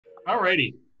All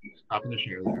righty. Stopping the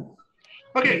share there.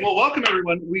 Okay, well, welcome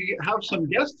everyone. We have some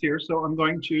guests here, so I'm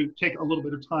going to take a little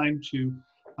bit of time to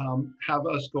have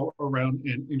us go around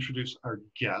and introduce our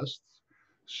guests.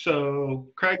 So,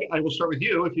 Craig, I will start with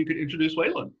you. If you could introduce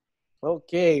Waylon.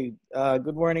 Okay,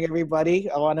 good morning, everybody.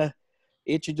 I want to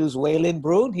introduce Waylon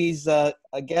Brune. He's a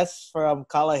guest from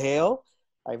Kalaheo.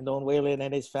 I've known Waylon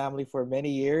and his family for many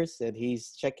years, and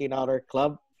he's checking out our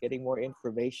club, getting more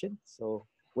information. So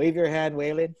wave your hand,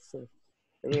 Waylon, so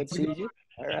everyone sees you.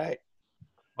 All right.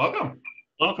 Welcome.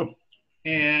 Welcome.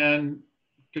 And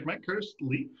did Mike Curtis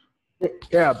leave?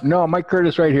 Yeah, no, Mike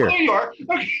Curtis right here. Oh, there you are.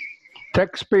 Okay.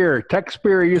 Tex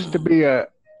Spear used to be a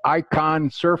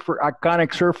iconic surfer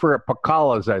at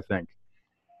Pacala's, I think.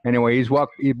 Anyway, he's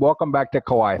welcome back to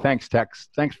Kauai. Thanks, Tex.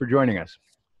 Thanks for joining us.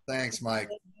 Thanks, Mike.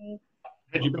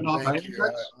 Had you been on? Thank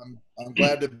you. I'm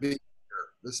glad to be here.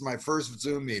 This is my first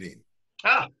Zoom meeting.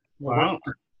 Ah, wow.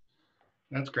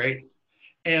 That's great.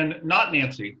 And not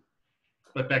Nancy,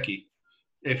 but Becky.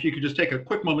 If you could just take a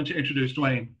quick moment to introduce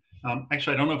Duane.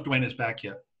 Actually, I don't know if Duane is back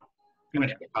yet. He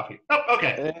went to get coffee. Oh,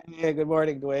 okay. Hey, good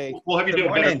morning, Duane. We'll have you do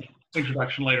a better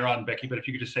introduction later on, Becky, but if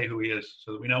you could just say who he is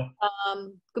so that we know.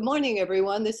 Good morning,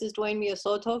 everyone. This is Duane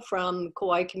Miyasoto from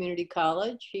Kauai Community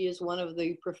College. He is one of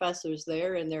the professors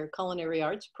there in their culinary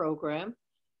arts program.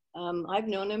 I've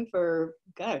known him for,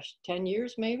 10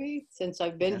 years maybe, since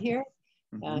I've been here.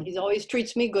 He always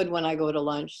treats me good when I go to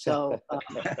lunch, so.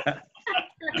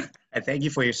 I thank you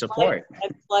for your support.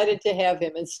 I'm delighted to have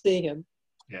him and see him.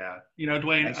 Yeah, you know,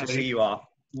 Duane. Nice to see you all.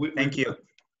 Thank you.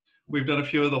 We've done a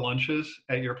few of the lunches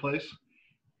at your place,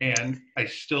 and I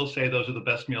still say those are the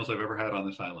best meals I've ever had on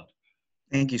this island.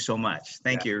 Thank you so much.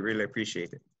 Thank you. Really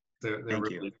appreciate it.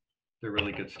 They're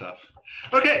really good stuff.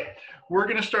 Okay, we're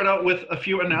going to start out with a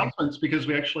few announcements because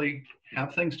we actually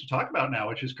have things to talk about now,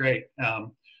 which is great. A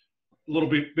little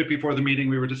bit before the meeting,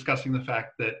 we were discussing the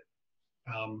fact that,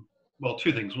 well,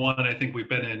 two things. One, I think we've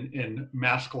been in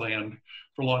mask land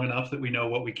for long enough that we know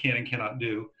what we can and cannot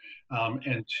do.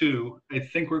 And two, I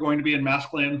think we're going to be in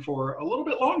mask land for a little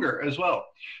bit longer as well.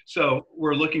 So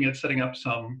we're looking at setting up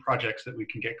some projects that we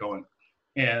can get going.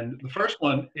 And the first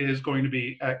one is going to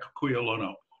be at Kikuyu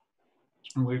Lono.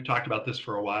 And we've talked about this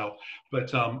for a while,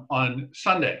 but on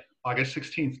Sunday, August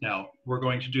 16th now, we're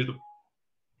going to do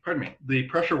the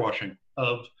pressure washing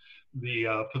of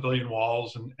the pavilion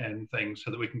walls and things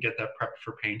so that we can get that prepped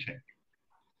for painting.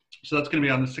 So that's going to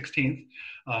be on the 16th.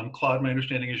 Claude, my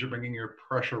understanding is you're bringing your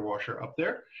pressure washer up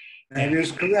there. That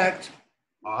is correct.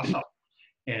 Awesome.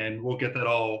 And we'll get that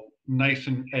all nice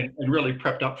and really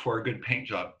prepped up for a good paint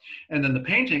job. And then the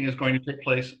painting is going to take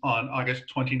place on August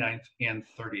 29th and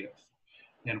 30th.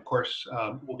 And of course,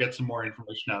 we'll get some more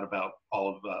information out about all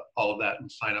of that and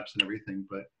signups and everything.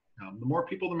 But the more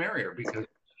people, the merrier, because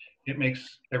it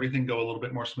makes everything go a little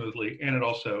bit more smoothly, and it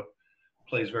also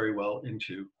plays very well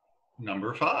into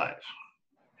number 5.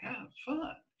 Have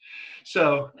fun.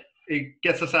 So it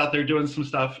gets us out there doing some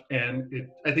stuff, and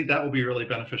I think that will be really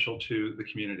beneficial to the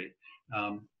community.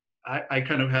 I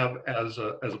kind of have as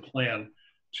a plan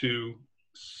to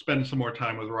spend some more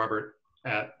time with Robert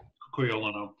at Kikuyu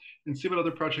Lono and see what other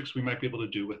projects we might be able to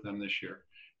do with them this year.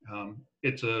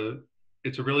 It's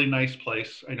a really nice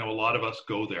place. I know a lot of us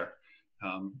go there.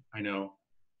 I know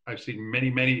I've seen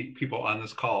many people on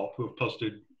this call who have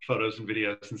posted photos and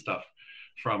videos and stuff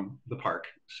from the park.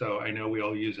 So I know we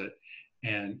all use it,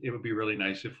 and it would be really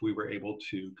nice if we were able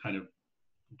to kind of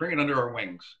bring it under our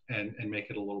wings and make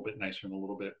it a little bit nicer and a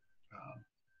little bit,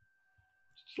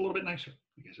 just a little bit nicer,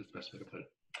 I guess is the best way to put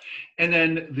it. And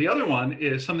then the other one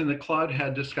is something that Claude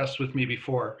had discussed with me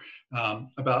before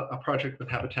about a project with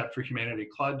Habitat for Humanity.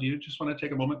 Claude, do you just want to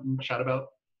take a moment and chat about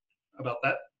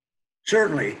that?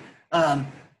 Certainly.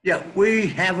 Yeah, we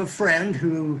have a friend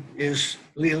who is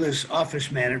Leela's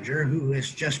office manager who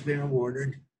has just been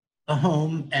awarded a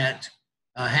home at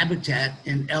Habitat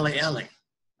in Ele.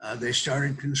 They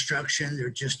started construction. They're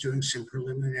just doing some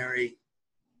preliminary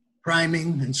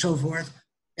priming and so forth.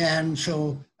 And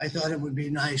so I thought it would be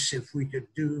nice if we could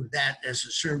do that as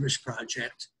a service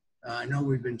project. I know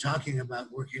we've been talking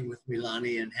about working with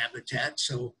Milani and Habitat,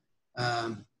 so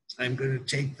I'm going to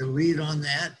take the lead on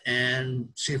that and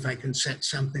see if I can set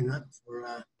something up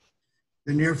for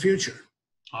the near future.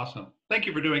 Awesome. Thank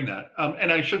you for doing that.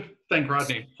 And I should thank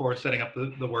Rodney for setting up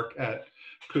the work at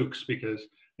Kooks, because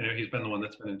I know he's been the one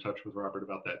that's been in touch with Robert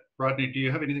about that. Rodney, do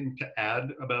you have anything to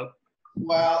add about?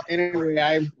 Well,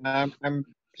 anyway, I'm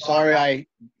sorry I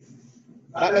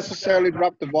not necessarily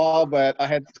dropped the ball, but I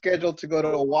had scheduled to go to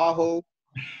Oahu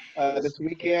this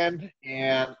weekend,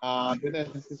 and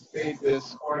didn't anticipate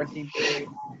this quarantine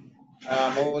thing.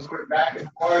 I was going back and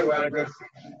forth whether to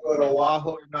go to Oahu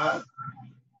or not.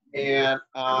 And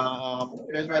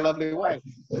there's my lovely wife.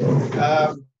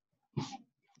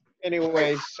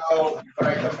 Anyway, so when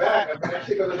I come back, I'm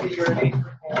actually going to be your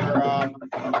neighbor for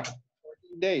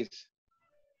 14 days.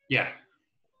 Yeah.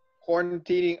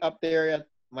 Quarantining up there at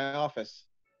my office.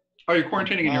 Oh, you're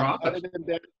quarantining in your office? Other than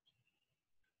that,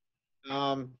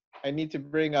 I need to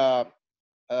bring a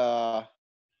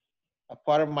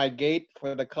part of my gate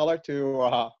for the color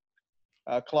to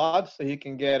Claude so he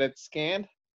can get it scanned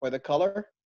for the color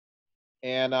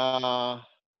and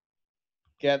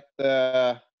get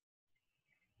the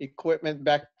equipment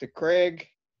back to Craig.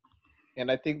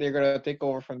 And I think they're going to take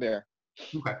over from there.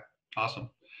 Okay, awesome.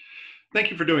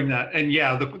 Thank you for doing that. And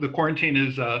yeah, the quarantine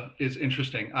is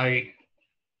interesting. I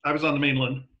was on the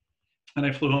mainland and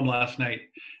I flew home last night.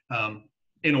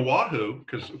 In Oahu,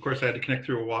 because of course I had to connect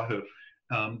through Oahu,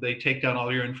 they take down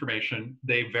all your information.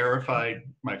 They verified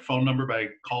my phone number by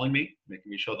calling me,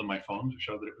 making me show them my phone to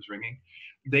show that it was ringing.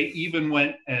 They even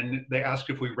went and they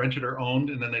asked if we rented or owned,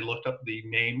 and then they looked up the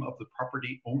name of the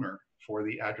property owner for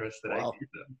the address that I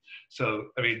gave them. So,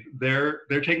 I mean, they're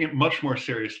taking it much more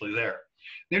seriously there.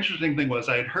 The interesting thing was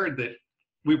I had heard that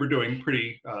we were doing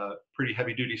pretty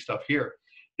heavy duty stuff here.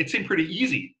 It seemed pretty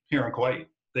easy here in Kauai.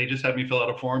 They just had me fill out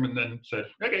a form and then said,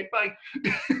 okay, bye.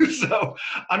 So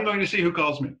I'm going to see who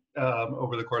calls me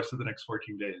over the course of the next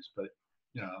 14 days. But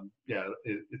yeah,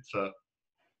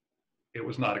 it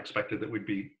was not expected that we'd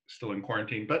be still in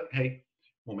quarantine, but hey,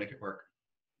 we'll make it work.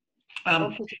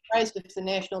 Don't be surprised if the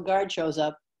National Guard shows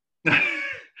up.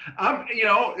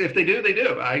 If they do, they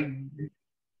do.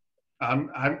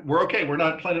 We're okay. We're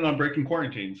not planning on breaking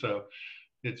quarantine, so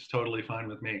it's totally fine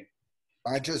with me.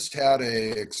 I just had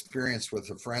a experience with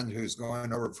a friend who's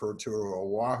going over to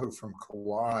Oahu from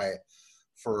Kauai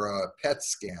for a PET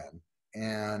scan.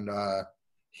 And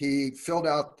he filled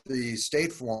out the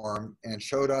state form and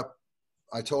showed up.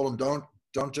 I told him,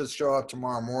 don't just show up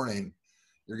tomorrow morning.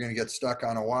 You're going to get stuck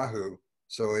on Oahu.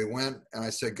 So he went and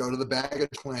I said, go to the baggage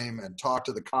claim and talk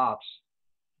to the cops.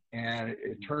 And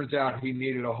it turns out he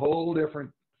needed a whole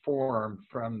different form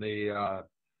from the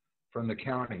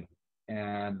county.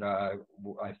 And I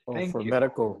think for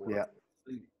medical,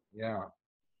 yeah.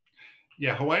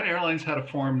 Hawaiian Airlines had a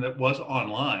form that was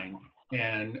online,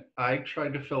 and I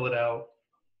tried to fill it out.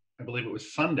 I believe it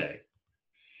was Sunday,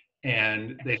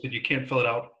 and they said you can't fill it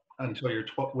out until you're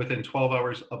within 12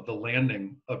 hours of the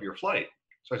landing of your flight.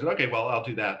 So I said, okay, well, I'll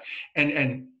do that.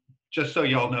 And just so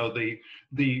y'all know,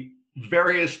 the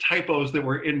various typos that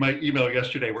were in my email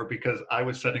yesterday were because I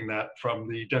was sending that from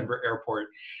the Denver airport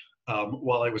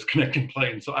while I was connecting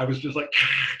planes. So I was just like,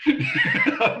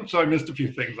 so I missed a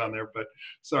few things on there, but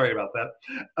sorry about that.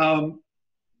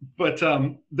 But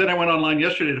then I went online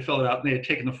yesterday to fill it out, and they had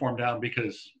taken the form down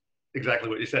because exactly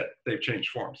what you said, they've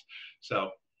changed forms. So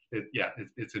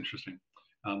it's interesting.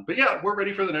 But yeah, we're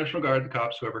ready for the National Guard, the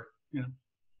cops, whoever,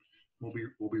 we'll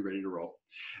be ready to roll.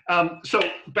 So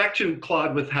back to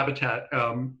Claude with Habitat.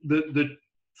 The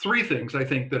three things I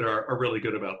think that are really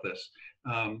good about this.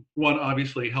 One,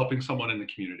 obviously helping someone in the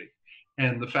community.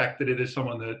 And the fact that it is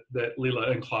someone that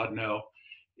Leela and Claude know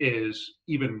is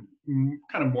even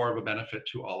kind of more of a benefit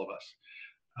to all of us.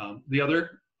 The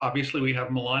other, obviously we have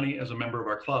Milani as a member of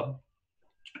our club,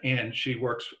 and she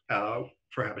works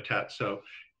for Habitat. So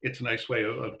it's a nice way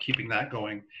of keeping that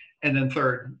going. And then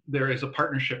third, there is a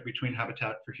partnership between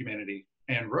Habitat for Humanity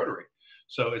and Rotary.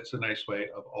 So it's a nice way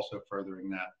of also furthering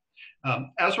that.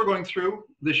 As we're going through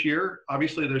this year,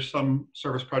 obviously there's some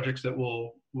service projects that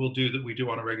we'll do that we do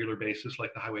on a regular basis,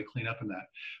 like the highway cleanup and that.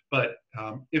 But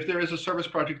if there is a service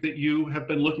project that you have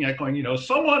been looking at going,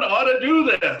 someone ought to do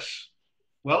this.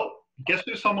 Well, guess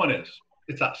who someone is?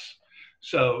 It's us.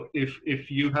 So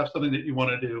if you have something that you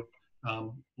want to do,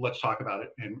 let's talk about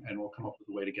it and we'll come up with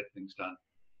a way to get things done.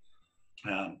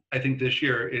 I think this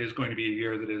year is going to be a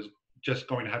year that is just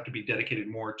going to have to be dedicated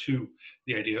more to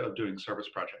the idea of doing service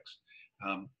projects,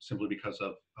 simply because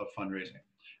of fundraising.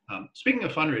 Speaking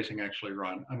of fundraising, actually,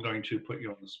 Ron, I'm going to put you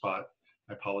on the spot.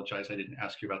 I apologize, I didn't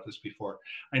ask you about this before.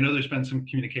 I know there's been some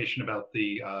communication about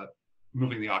the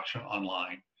moving the auction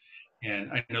online,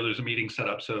 and I know there's a meeting set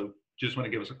up, so just want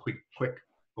to give us a quick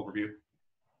overview.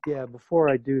 Yeah, before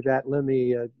I do that, let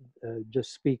me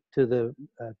just speak to the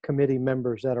committee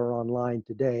members that are online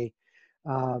today.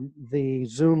 The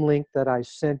Zoom link that I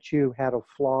sent you had a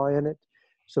flaw in it,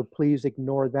 so please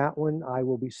ignore that one. I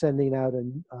will be sending out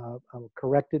a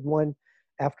corrected one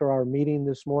after our meeting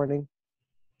this morning,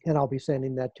 and I'll be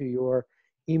sending that to your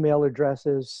email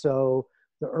addresses. So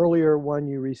the earlier one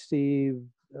you received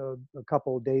a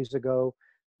couple of days ago,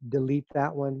 delete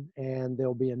that one, and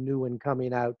there'll be a new one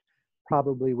coming out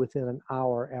probably within an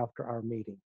hour after our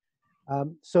meeting.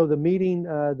 So the meeting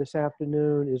this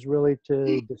afternoon is really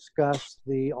to discuss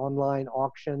the online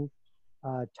auction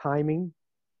timing.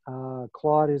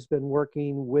 Claude has been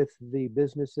working with the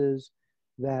businesses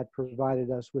that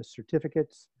provided us with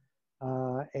certificates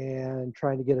and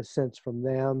trying to get a sense from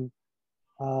them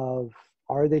of,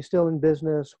 are they still in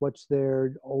business? What's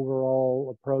their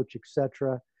overall approach,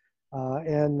 etc.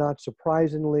 And not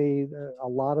surprisingly, a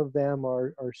lot of them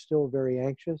are still very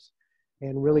anxious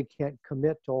and really can't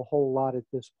commit to a whole lot at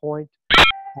this point.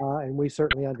 And we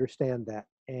certainly understand that.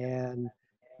 And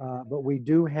but we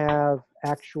do have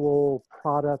actual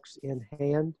products in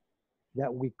hand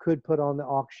that we could put on the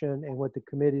auction. And what the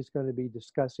committee is going to be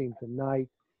discussing tonight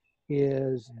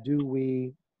is, do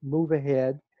we move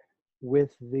ahead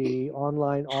with the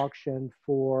online auction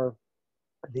for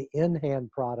the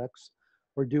in-hand products,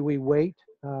 or do we wait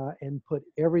and put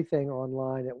everything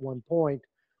online at one point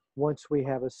once we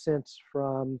have a sense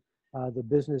from the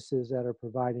businesses that are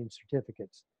providing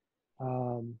certificates?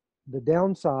 The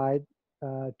downside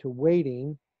to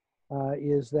waiting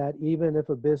is that even if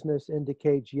a business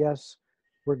indicates, yes,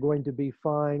 we're going to be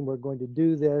fine, we're going to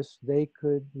do this, they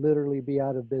could literally be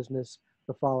out of business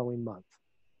the following month.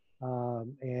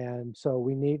 And so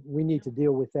we need to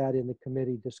deal with that in the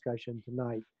committee discussion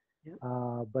tonight. Yep.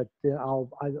 But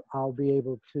I'll be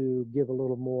able to give a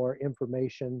little more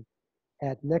information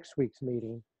at next week's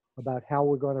meeting about how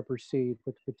we're going to proceed,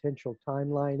 what the potential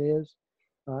timeline is,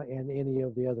 and any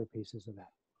of the other pieces of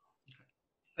that.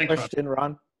 Thanks, Question,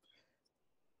 Ron.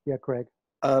 Yeah, Craig.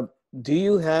 Do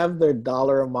you have the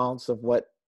dollar amounts of what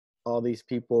all these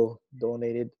people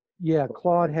donated? Yeah,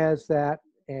 Claude has that,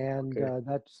 and Okay.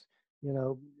 that's, you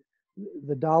know,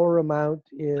 the dollar amount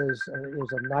is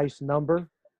a nice number.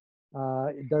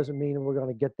 It doesn't mean we're going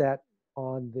to get that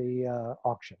on the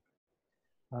auction.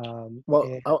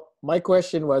 Well, my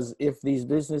question was, if these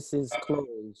businesses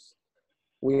close,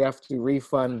 we have to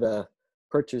refund the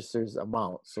purchaser's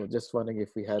amount. So just wondering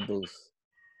if we had those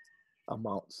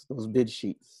amounts, those bid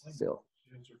sheets still.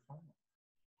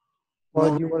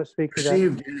 Well, do you want to speak to that?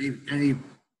 Received any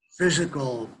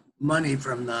physical money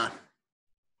from our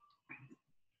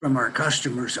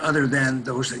customers other than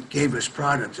those that gave us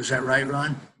products? Is that right,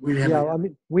 Ron? Yeah, I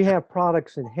mean, we have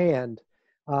products in hand,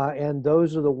 and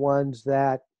those are the ones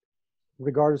that,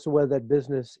 regardless of whether that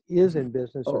business is in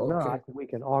business or not, we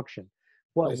can auction.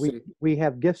 Well, we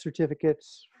have gift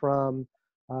certificates from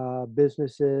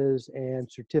businesses and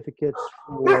certificates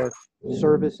for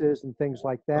services and things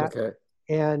like that. Okay.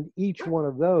 And each one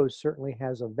of those certainly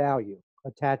has a value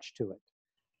attached to it.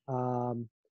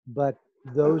 But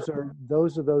those are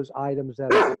those items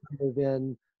that are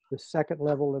within the second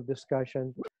level of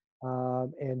discussion.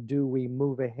 And do we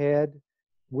move ahead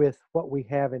with what we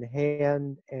have in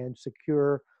hand and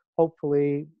secure,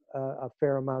 hopefully, a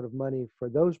fair amount of money for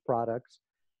those products?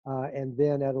 And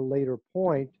then at a later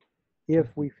point,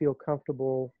 if we feel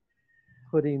comfortable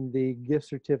putting the gift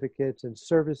certificates and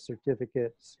service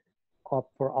certificates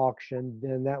up for auction,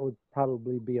 then that would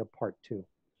probably be a part two.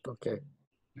 Okay.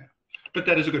 Yeah. But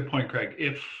that is a good point, Craig.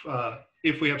 If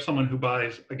we have someone who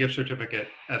buys a gift certificate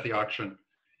at the auction,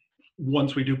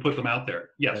 once we do put them out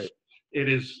there, yes, right. It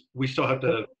is. We still have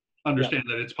to understand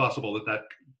that it's possible that that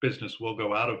business will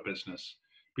go out of business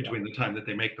between the time that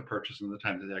they make the purchase and the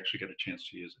time that they actually get a chance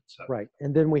to use it. So. Right,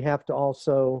 and then we have to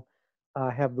also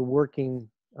have the working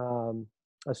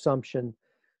assumption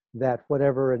that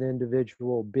whatever an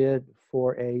individual bid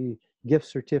for a gift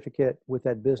certificate with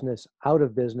that business out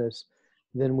of business,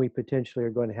 then we potentially are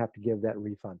going to have to give that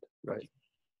refund. Right.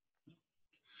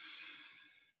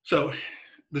 So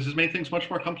this has made things much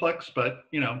more complex, but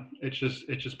you know, it's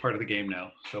just part of the game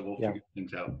now. So we'll figure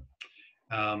things out.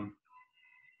 All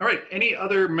right. Any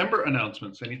other member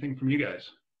announcements? Anything from you guys?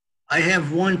 I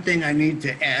have one thing I need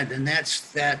to add, and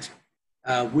that's that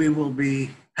we will be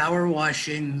power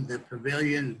washing the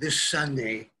pavilion this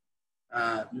Sunday,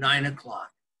 9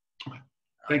 o'clock.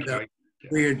 Thank you.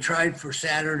 We had tried for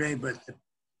Saturday, but the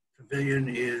pavilion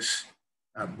is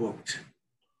booked.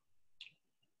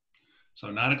 So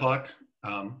 9 o'clock.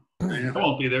 I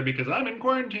won't be there because I'm in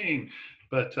quarantine,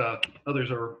 but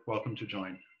others are welcome to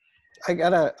join. I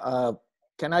gotta,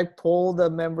 can I poll the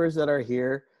members that are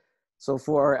here? So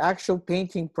for our actual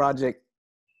painting project,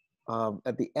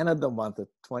 at the end of the month, the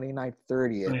 29th,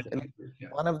 30th,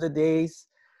 one of the days,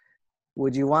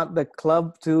 would you want the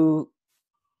club to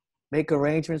make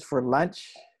arrangements for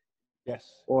lunch? Yes.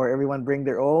 Or everyone bring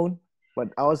their own? But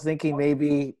I was thinking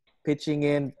maybe pitching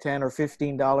in $10 or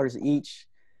 $15 each,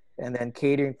 and then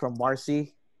catering from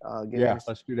Marcy.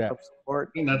 Let's do that.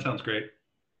 Support. That sounds great.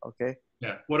 Okay.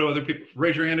 Yeah. What do other people?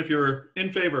 Raise your hand if you're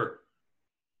in favor.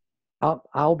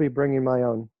 I'll be bringing my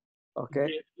own.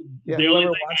 Okay. Yeah, The only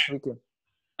whoever thing wants, we can.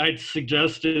 I'd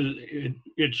suggest is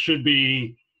it should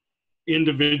be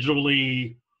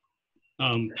individually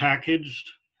packaged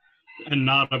and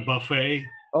not a buffet.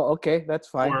 Oh, okay, that's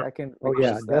fine. Or- I can. Oh yeah,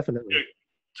 request that. definitely.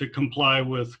 To comply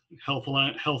with health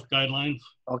guidelines.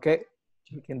 Okay,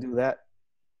 we can do that.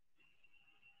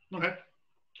 Okay.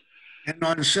 And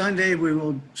on Sunday, we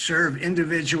will serve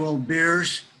individual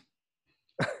beers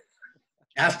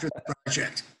after the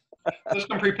project. Those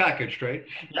come prepackaged, right?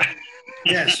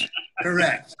 Yes,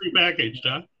 correct. Prepackaged,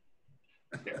 huh?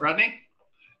 Rodney?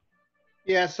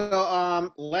 Yeah,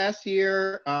 so last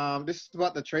year, this is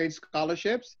about the trade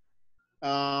scholarships.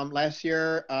 Last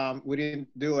year, we didn't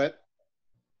do it.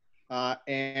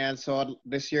 And so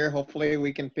this year, hopefully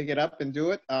we can pick it up and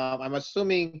do it. I'm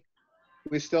assuming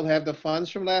we still have the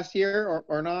funds from last year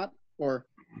or not, or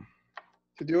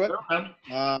to do it.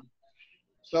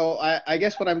 So I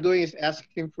guess what I'm doing is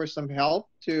asking for some help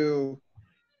to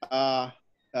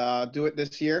do it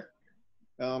this year.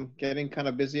 Getting kind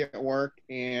of busy at work,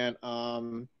 and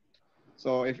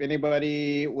so if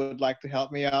anybody would like to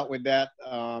help me out with that,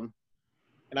 and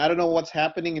I don't know what's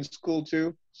happening in school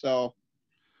too, so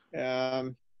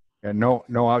And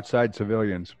no outside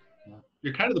civilians.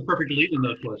 You're kind of the perfect lead in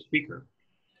those for a speaker,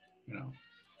 you know.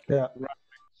 Yeah.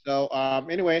 So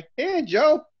anyway, hey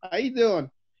Joe, how you doing?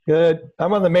 Good.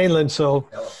 I'm on the mainland, so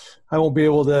I won't be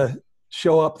able to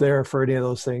show up there for any of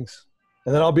those things.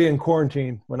 And then I'll be in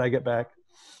quarantine when I get back.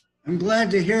 I'm glad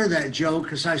to hear that, Joe,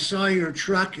 because I saw your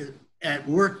truck at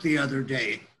work the other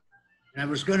day. And I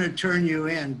was going to turn you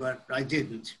in, but I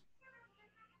didn't.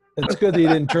 It's good that you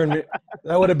didn't turn me.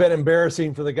 That would have been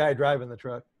embarrassing for the guy driving the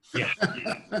truck. Yeah.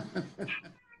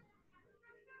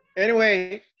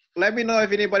 Anyway, let me know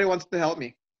if anybody wants to help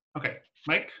me. Okay,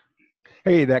 Mike?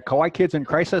 Hey, that Kauai Kids in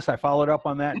Crisis, I followed up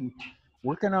on that and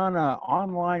working on an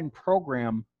online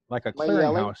program like a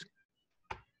clearinghouse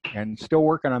and still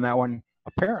working on that one.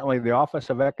 Apparently, the Office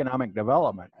of Economic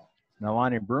Development,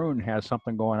 Nalani Brune, has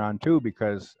something going on too,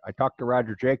 because I talked to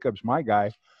Roger Jacobs, my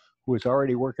guy, who was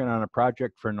already working on a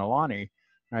project for Nalani,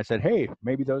 and I said, hey,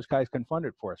 maybe those guys can fund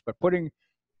it for us. But putting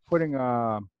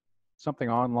something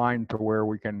online to where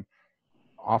we can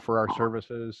offer our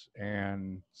services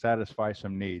and satisfy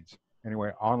some needs.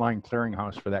 Anyway, online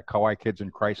clearinghouse for that Kauai Kids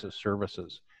in Crisis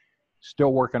services.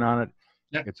 Still working on it.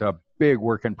 Yeah. It's a big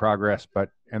work in progress,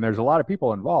 and there's a lot of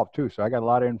people involved too. So I got a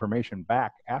lot of information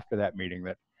back after that meeting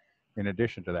that, in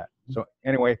addition to that. So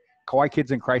anyway, Kauai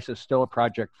Kids in Crisis, still a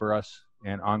project for us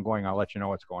and ongoing. I'll let you know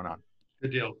what's going on.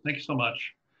 Good deal. Thank you so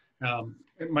much.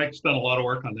 Mike's done a lot of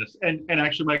work on this. And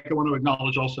actually, Mike, I want to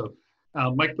acknowledge also,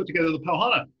 Mike put together the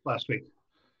Pauhana last week.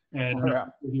 And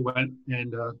he went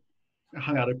and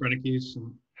hung out at Brennicke's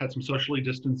and had some socially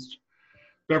distanced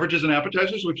beverages and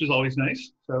appetizers, which is always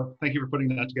nice. So thank you for putting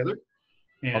that together.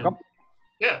 And welcome.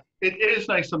 Yeah, it is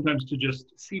nice sometimes to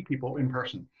just see people in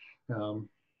person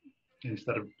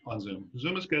instead of on Zoom.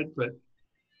 Zoom is good, but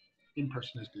in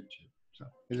person is good too. So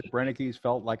Brennicke's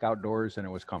felt like outdoors and it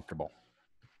was comfortable.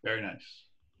 Very nice.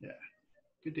 Yeah,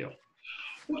 good deal.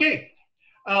 Okay,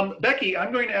 Becky,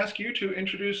 I'm going to ask you to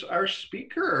introduce our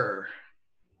speaker.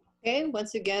 Okay,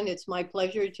 once again, it's my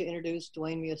pleasure to introduce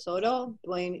Duane Miyasoto.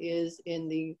 Duane is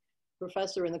the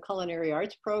professor in the Culinary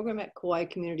Arts program at Kauai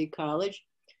Community College.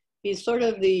 He's sort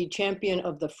of the champion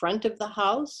of the front of the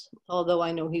house, although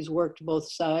I know he's worked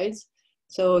both sides.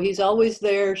 So he's always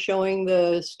there showing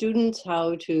the students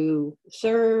how to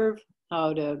serve,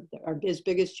 his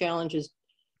biggest challenge is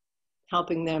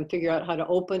helping them figure out how to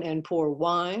open and pour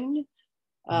wine.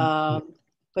 But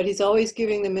he's always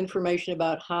giving them information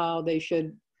about how they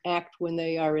should act when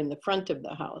they are in the front of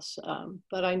the house.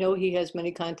 But I know he has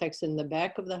many contacts in the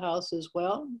back of the house as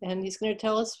well. And he's going to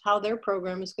tell us how their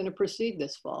program is going to proceed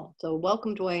this fall. So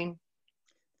welcome, Duane.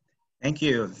 Thank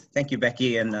you. Thank you,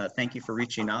 Becky. And thank you for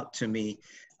reaching out to me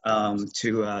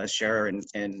to share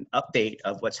an update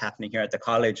of what's happening here at the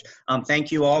college.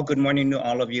 Thank you all. Good morning to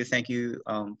all of you. Thank you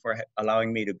for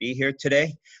allowing me to be here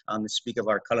today to speak of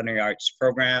our Culinary Arts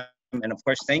program. And of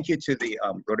course, thank you to the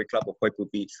Rotary Club of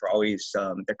Poipu Beach for always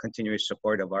their continuous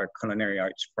support of our Culinary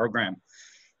Arts program.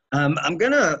 I'm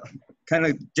gonna kind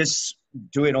of just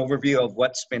do an overview of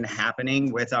what's been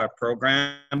happening with our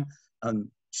program.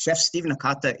 Chef Steve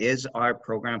Nakata is our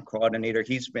program coordinator.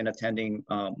 He's been attending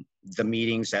the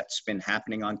meetings that's been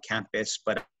happening on campus,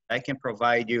 but I can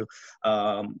provide you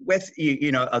with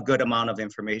a good amount of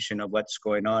information of what's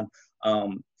going on.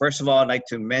 First of all, I'd like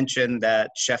to mention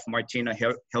that Chef Martina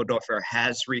Hildorfer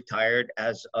has retired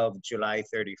as of July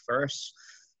 31st.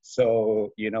 So,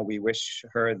 we wish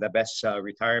her the best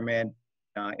retirement,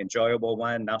 enjoyable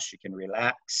one. Now she can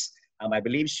relax. I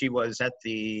believe she was at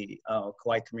the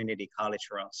Kauai Community College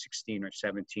for around 16 or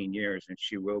 17 years, and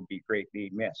she will be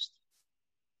greatly missed.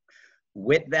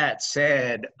 With that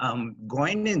said,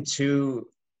 going into,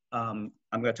 I'm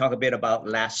going to talk a bit about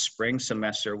last spring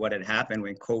semester, what had happened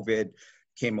when COVID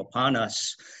came upon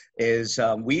us, is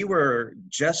we were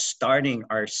just starting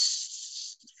our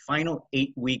final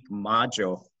 8-week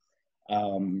module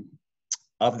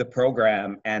of the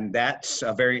program, and that's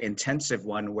a very intensive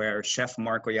one where Chef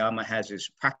Mark Oyama has his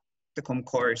practicum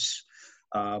course,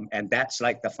 and that's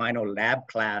like the final lab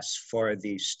class for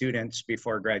the students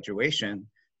before graduation.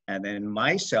 And then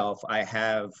myself, I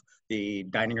have the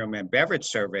dining room and beverage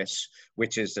service,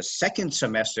 which is the second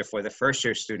semester for the first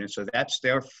year students. So that's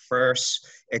their first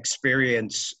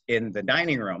experience in the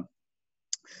dining room.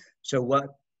 So what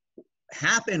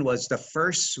happened was the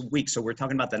first week, so we're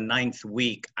talking about the 9th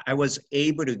week, I was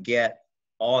able to get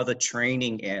all the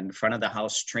training in front of the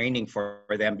house training for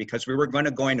them, because we were going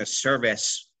to go into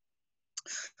service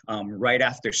right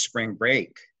after spring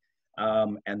break.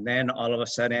 And then all of a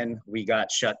sudden we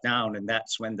got shut down, and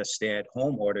that's when the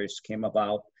stay-at-home orders came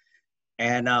about.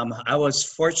 And I was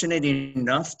fortunate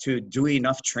enough to do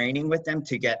enough training with them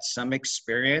to get some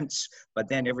experience, but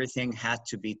then everything had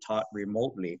to be taught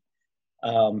remotely.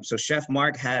 So Chef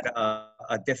Mark had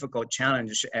a difficult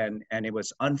challenge, and it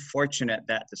was unfortunate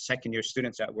that the second-year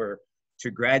students that were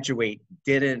to graduate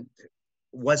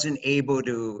wasn't able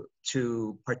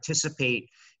to participate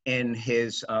in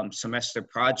his semester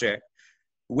project,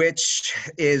 which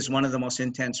is one of the most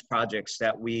intense projects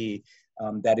that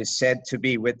that is said to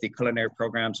be with the culinary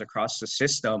programs across the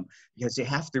system, because they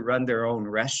have to run their own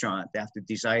restaurant, they have to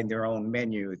design their own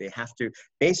menu, they have to,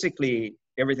 basically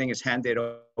everything is handed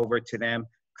over to them,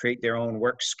 create their own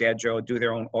work schedule, do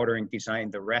their own ordering, design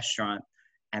the restaurant,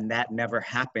 and that never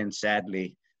happened,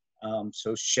 sadly.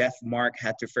 So Chef Mark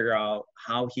had to figure out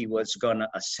how he was gonna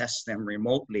assess them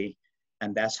remotely,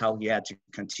 and that's how he had to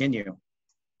continue.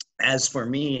 As for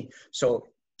me, so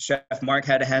Chef Mark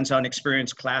had a hands-on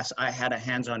experience class, I had a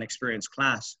hands-on experience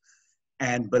class.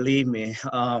 And believe me,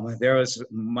 there was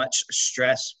much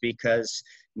stress, because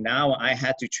now I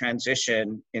had to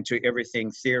transition into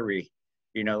everything theory,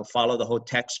 you know, follow the whole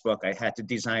textbook. I had to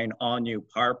design all new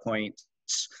PowerPoints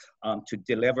to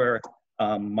deliver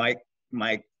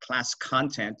my class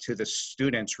content to the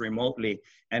students remotely.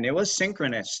 And it was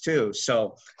synchronous too.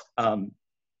 So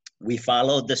we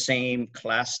followed the same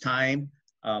class time.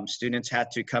 Students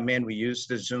had to come in, we used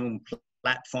the Zoom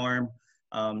platform,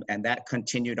 and that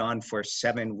continued on for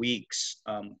 7 weeks.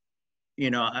 You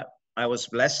know, I was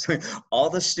blessed. All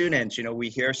the students, you know, we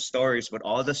hear stories, but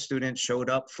all the students showed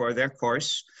up for their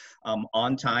course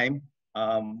on time.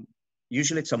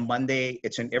 Usually it's a Monday,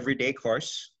 it's an everyday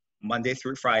course, Monday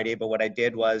through Friday. But what I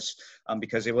did was,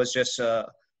 because it was just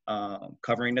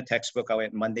covering the textbook, I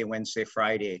went Monday, Wednesday,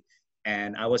 Friday,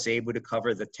 and I was able to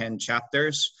cover the 10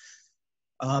 chapters.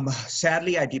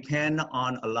 Sadly, I depend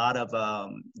on a lot of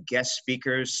guest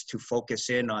speakers to focus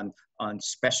in on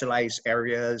specialized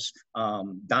areas.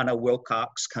 Donna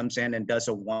Wilcox comes in and does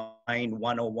a wine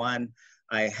 101.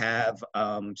 I have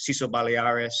Cecil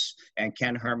Balearis and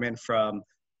Ken Herman from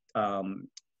the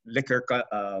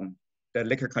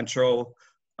liquor control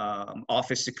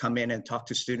office to come in and talk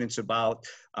to students about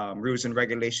rules and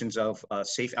regulations of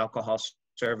safe alcohol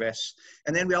service.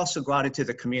 And then we also go out into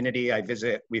the community.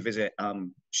 We visit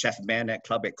Chef Ben at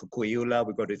Club at Kukui'ula.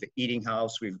 We go to the Eating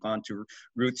House. We've gone to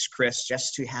Ruth's Chris,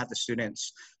 just to have the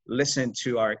students listen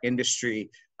to our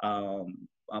industry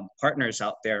partners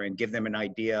out there and give them an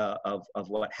idea of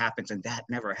what happens. And that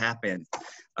never happened.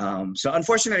 So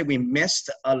unfortunately, we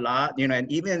missed a lot, you know,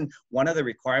 and even one of the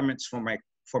requirements for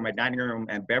my dining room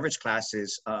and beverage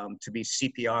classes to be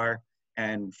CPR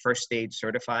and first aid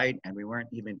certified, and we weren't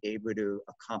even able to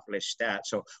accomplish that.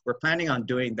 So we're planning on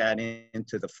doing that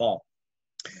into the fall.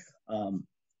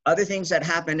 Other things that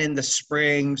happened in the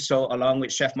spring, so along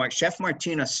with Chef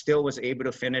Martina still was able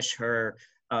to finish her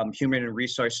human and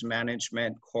resource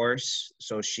management course.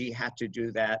 So she had to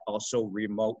do that also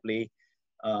remotely.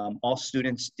 All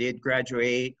students did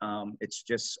graduate. It's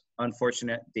just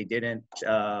unfortunate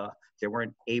they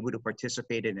weren't able to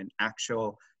participate in an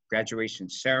actual graduation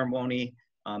ceremony.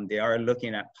 They are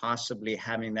looking at possibly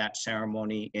having that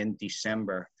ceremony in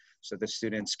December, so the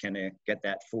students can get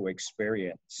that full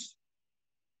experience.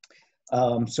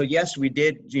 So yes, we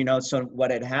did, you know, so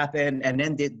what had happened, and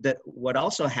then what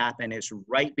also happened is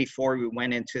right before we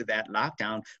went into that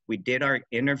lockdown, we did our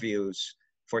interviews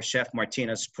for Chef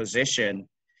Martina's position,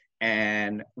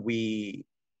 and we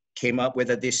came up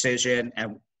with a decision,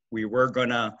 and we were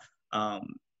gonna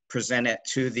present it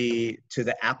to the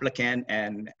applicant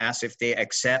and ask if they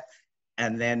accept.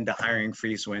 and then the hiring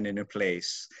freeze went into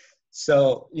place.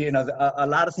 So, you know, a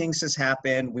lot of things has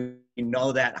happened. We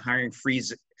know that hiring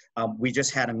freeze, we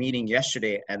just had a meeting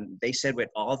yesterday, and they said with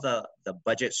all the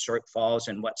budget shortfalls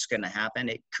and what's going to happen,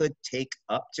 it could take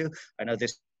up to, I know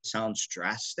this sounds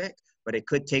drastic, but it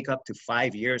could take up to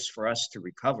 5 years for us to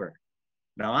recover.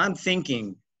 Now I'm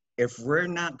thinking, if we're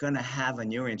not going to have a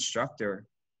new instructor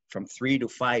from 3 to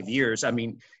 5 years, I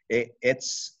mean,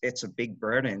 it's a big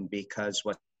burden, because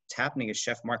what's happening is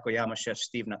Chef Mark Oyama, Chef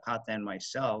Steve Nakata, and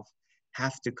myself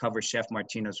have to cover Chef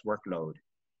Martina's workload.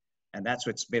 And that's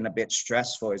what's been a bit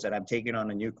stressful, is that I'm taking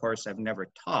on a new course I've never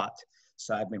taught.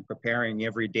 So I've been preparing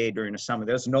every day during the summer.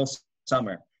 There's no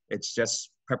summer. It's just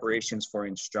preparations for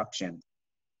instruction.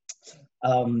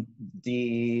 Let's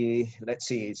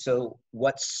see. So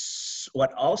what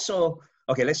also,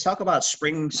 okay, let's talk about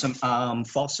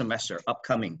fall semester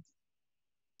upcoming.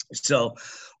 So,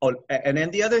 and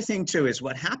then the other thing too is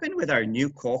what happened with our new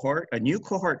cohort. A new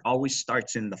cohort always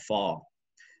starts in the fall.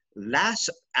 Last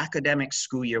academic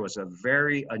school year was a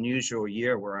very unusual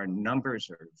year where our numbers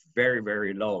are very,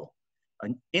 very low.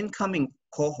 An incoming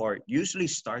cohort usually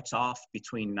starts off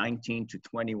between 19 to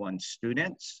 21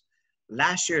 students.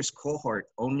 Last year's cohort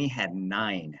only had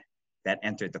 9 that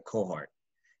entered the cohort.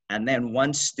 And then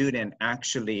 1 student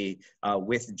actually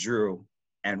withdrew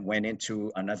and went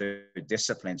into another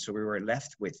discipline. So we were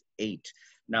left with 8.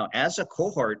 Now, as a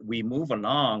cohort, we move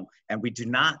along, and we do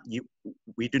not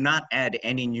add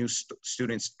any new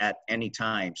students at any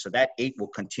time. So that 8 will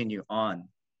continue on.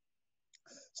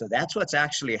 So that's what's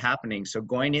actually happening. So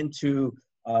going into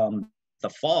the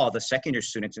fall, the second year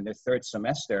students in their 3rd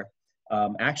semester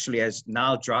actually has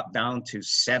now dropped down to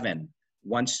 7.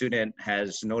 1 student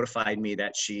has notified me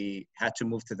that she had to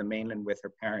move to the mainland with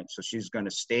her parents, so she's going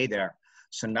to stay there.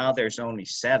 So now there's only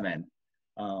 7.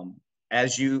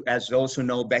 As those who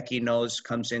know, Becky knows,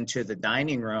 comes into the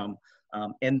dining room.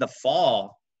 In the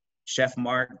fall, Chef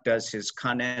Mark does his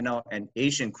continental and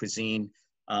Asian cuisine.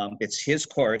 It's his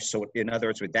course. So in other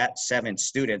words, with that 7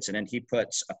 students, and then he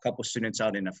puts a couple students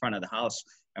out in the front of the house,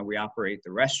 and we operate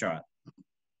the restaurant.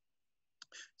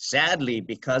 Sadly,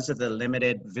 because of the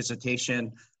limited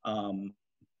visitation on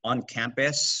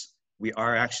campus, we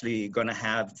are actually going to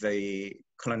have the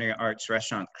Culinary Arts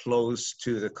restaurant closed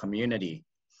to the community.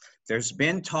 There's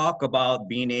been talk about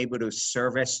being able to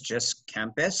service just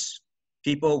campus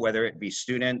people, whether it be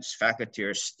students, faculty,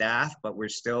 or staff, but we're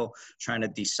still trying to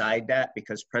decide that,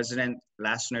 because President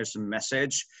Lassner's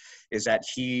message is that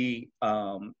he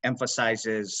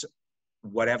emphasizes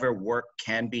whatever work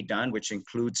can be done, which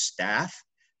includes staff,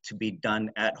 to be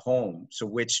done at home. So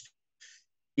which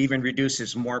even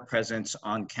reduces more presence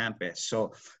on campus.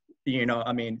 So, you know,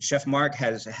 I mean, Chef Mark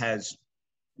has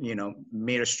you know,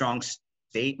 made a strong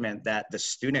statement that the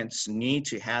students need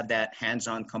to have that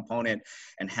hands-on component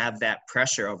and have that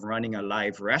pressure of running a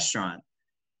live restaurant.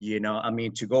 You know, I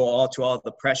mean, to go all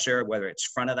the pressure, whether it's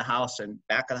front of the house and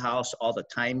back of the house, all the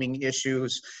timing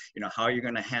issues, you know, how you're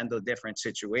going to handle different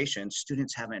situations.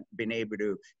 Students haven't been able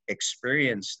to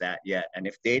experience that yet. And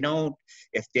if they're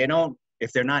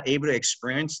not able to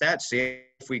experience that, say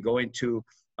if we go into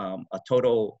a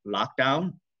total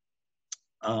lockdown,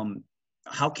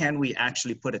 how can we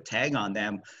actually put a tag on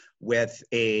them with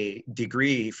a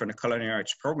degree from the Culinary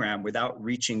Arts program without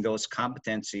reaching those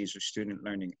competencies or student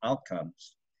learning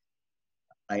outcomes?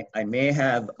 I may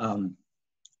have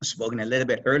spoken a little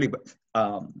bit early, but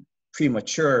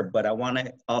premature, but I want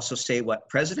to also say what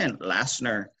President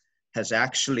Lassner has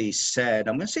actually said.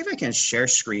 I'm going to see if I can share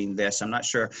screen this. I'm not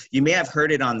sure. You may have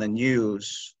heard it on the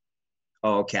news.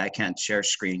 Oh, okay, I can't share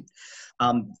screen.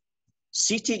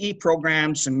 CTE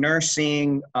programs,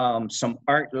 nursing, some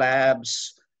art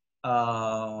labs,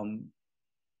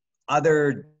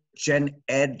 other gen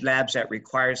ed labs that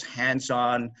requires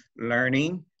hands-on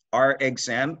learning are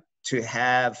exempt to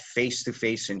have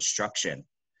face-to-face instruction,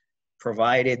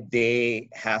 provided they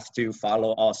have to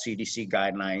follow all CDC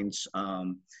guidelines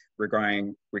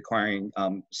requiring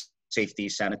safety,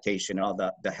 sanitation, all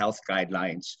the health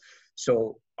guidelines.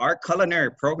 So our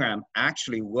culinary program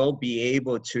actually will be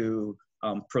able to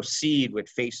proceed with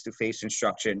face-to-face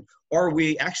instruction, or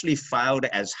we actually filed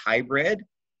as hybrid,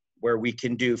 where we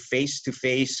can do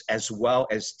face-to-face as well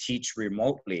as teach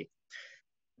remotely.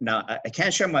 Now, I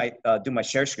can't share do my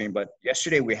share screen, but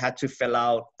yesterday we had to fill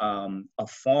out a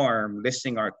form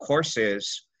listing our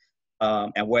courses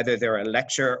and whether they're a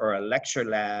lecture or a lecture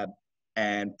lab,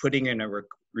 and putting in a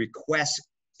request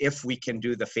if we can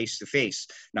do the face-to-face.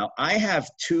 Now, I have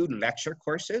 2 lecture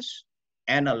courses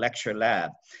and a lecture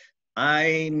lab.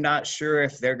 I'm not sure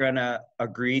if they're gonna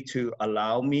agree to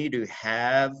allow me to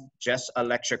have just a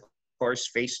lecture course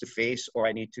face-to-face, or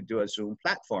I need to do a Zoom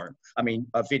platform. I mean,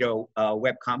 a video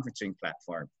web conferencing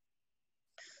platform.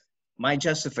 My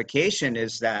justification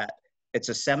is that it's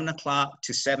a 7 o'clock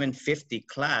to 7:50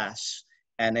 class,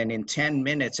 and then in 10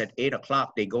 minutes at 8 o'clock,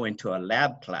 they go into a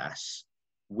lab class,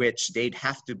 which they'd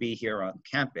have to be here on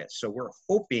campus. So we're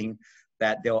hoping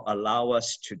that they'll allow us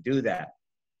to do that.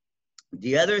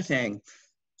 The other thing,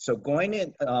 so going in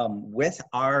with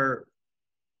our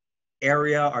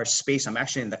area, our space, I'm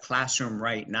actually in the classroom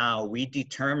right now, we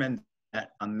determined that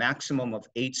a maximum of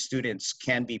 8 students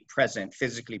can be present,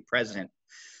 physically present,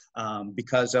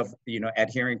 because of,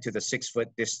 adhering to the 6-foot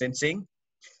distancing.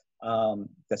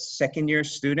 The second year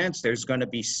students, there's going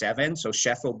to be 7. So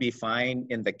chef will be fine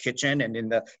in the kitchen, and in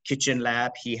the kitchen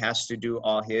lab, he has to do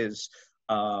all his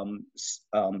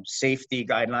safety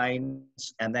guidelines.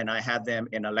 And then I have them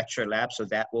in a lecture lab, so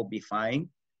that will be fine.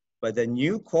 But the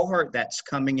new cohort that's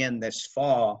coming in this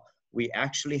fall, we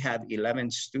actually have 11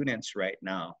 students right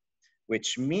now,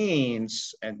 which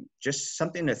means, and just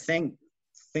something to think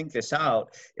this out,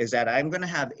 is that I'm going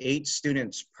to have 8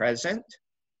 students present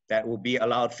that will be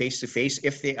allowed face-to-face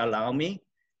if they allow me.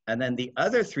 And then the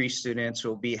other 3 students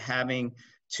will be having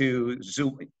to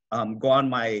Zoom, go on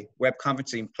my web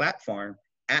conferencing platform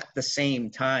at the same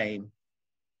time,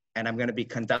 and I'm going to be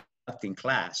conducting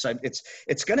class. So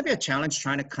it's going to be a challenge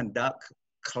trying to conduct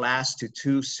class to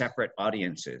 2 separate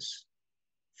audiences.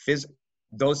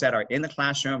 Those that are in the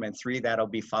classroom, and 3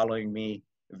 that'll be following me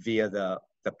via the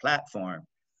platform.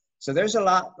 So there's a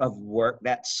lot of work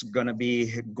that's going to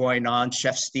be going on.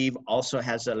 Chef Steve also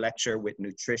has a lecture with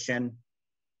nutrition.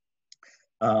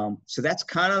 So that's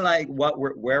kind of like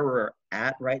where we're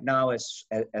at right now as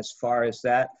far as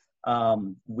that.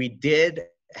 We did,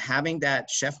 having that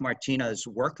Chef Martina's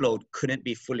workload couldn't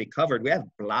be fully covered. We have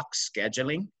block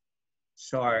scheduling.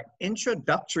 So our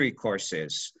introductory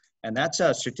courses, and that's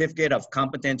a certificate of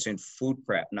competence in food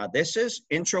prep. Now this is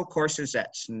intro courses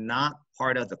that's not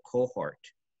part of the cohort.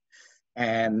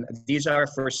 And these are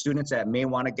for students that may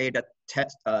want to get a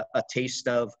taste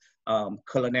of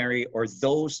culinary, or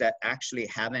those that actually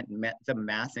haven't met the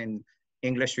math and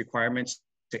English requirements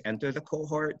to enter the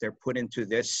cohort. They're put into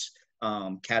this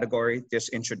category, this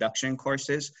introduction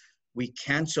courses. We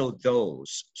cancel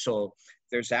those. So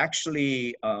there's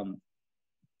actually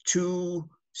 2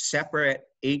 separate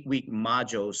 8-week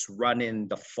modules run in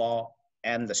the fall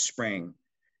and the spring.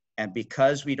 And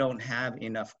because we don't have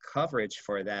enough coverage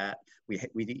for that,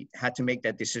 we had to make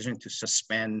that decision to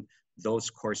suspend those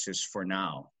courses for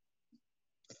now.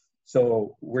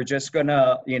 So we're just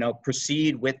gonna,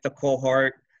 proceed with the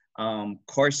cohort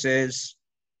courses.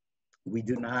 We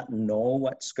do not know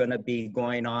what's gonna be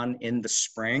going on in the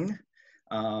spring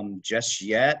just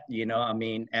yet,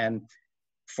 and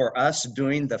for us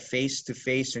doing the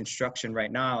face-to-face instruction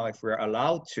right now, if we're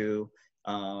allowed to,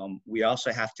 we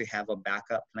also have to have a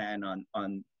backup plan on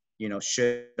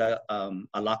should a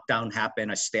lockdown happen,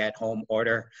 a stay-at-home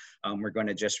order, we're going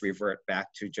to just revert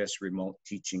back to just remote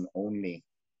teaching only.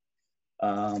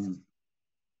 I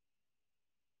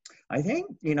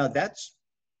think, that's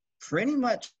pretty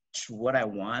much what I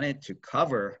wanted to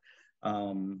cover.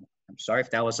 I'm sorry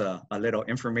if that was a little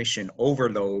information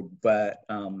overload, but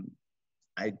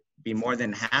I'd be more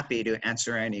than happy to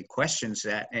answer any questions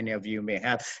that any of you may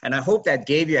have. And I hope that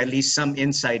gave you at least some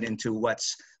insight into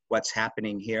what's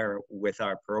happening here with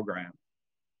our program.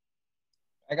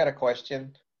 I got a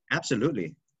question.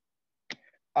 Absolutely.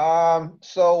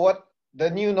 So what the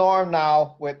new norm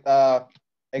now with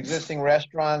existing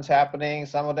restaurants happening,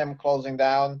 some of them closing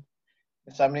down,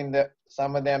 some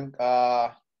of them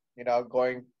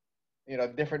going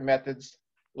different methods,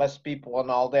 less people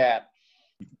and all that.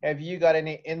 Have you got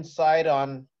any insight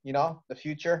on the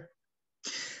future?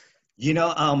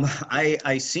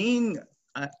 I seen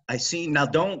now.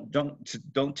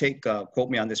 Don't take quote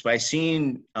me on this, but I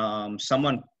seen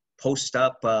someone post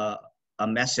up a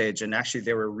message, and actually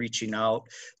they were reaching out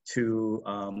to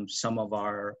some of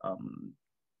our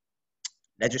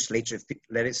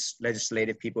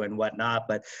legislative people and whatnot.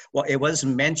 But it was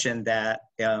mentioned that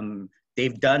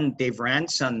they've ran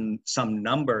some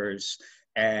numbers,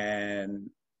 and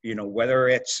whether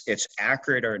it's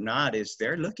accurate or not, is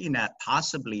they're looking at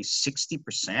possibly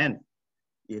 60%,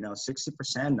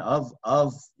 60%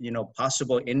 of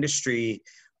possible industry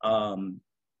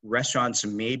restaurants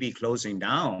may be closing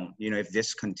down, if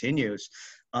this continues.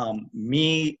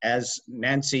 Me, as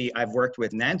Nancy, I've worked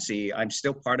with Nancy, I'm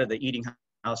still part of the Eating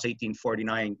House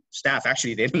 1849 staff.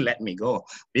 Actually, they didn't let me go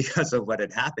because of what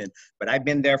had happened, but I've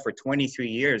been there for 23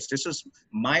 years. This was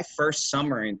my first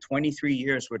summer in 23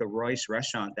 years with a Royce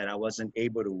restaurant that I wasn't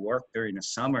able to work during the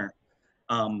summer.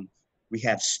 we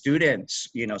have students,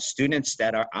 you know, students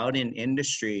that are out in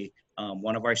industry.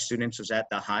 One of our students was at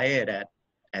the Hyatt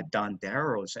at Don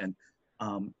Darrow's, and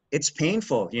it's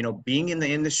painful, you know, being in the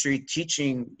industry,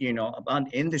 teaching, you know,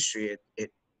 about industry.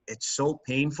 It's so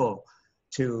painful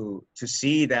to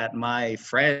see that my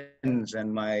friends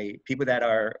and my people that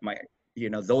are my, you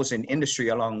know, those in industry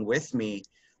along with me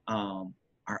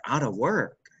are out of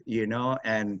work, you know,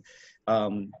 and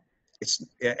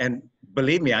and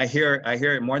believe me, I hear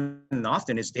it more than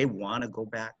often is they want to go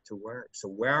back to work. So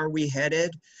where are we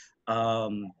headed?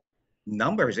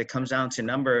 Numbers, it comes down to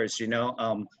numbers, you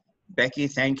know. Becky,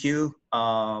 thank you.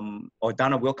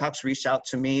 Donna Wilcox reached out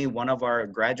to me. One of our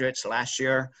graduates last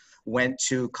year went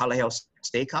to Kalaheo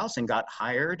Steakhouse and got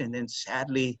hired. And then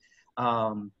sadly,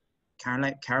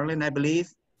 Carolyn, I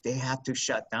believe, they had to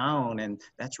shut down. And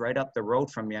that's right up the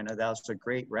road from me. I know that was a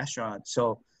great restaurant.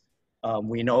 So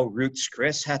we know Roots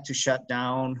Chris had to shut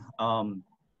down.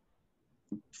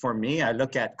 For me, I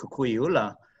look at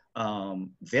Kukui'ula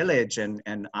village,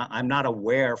 and I'm not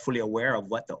fully aware of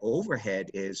what the overhead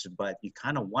is, but you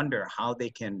kind of wonder how they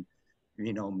can,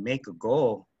 you know, make a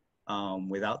go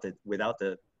without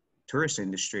the tourist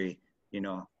industry, you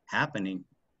know, happening.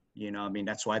 You know, I mean,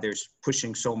 that's why there's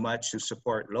pushing so much to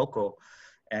support local,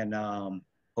 and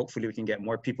hopefully we can get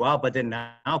more people out. But then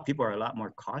now people are a lot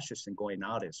more cautious in going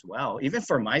out as well. Even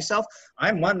for myself,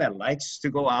 I'm one that likes to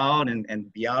go out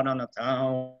and be out on the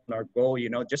town or go, you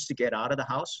know, just to get out of the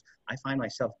house. I find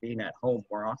myself being at home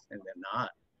more often than not.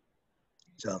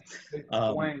 So,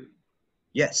 Duane.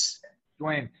 Yes.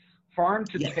 Duane, farm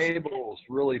to Yes. table is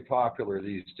really popular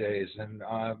these days. And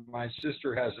my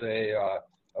sister has a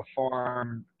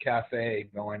farm cafe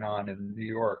going on in New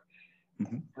York.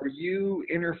 Mm-hmm. Are you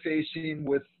interfacing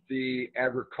with the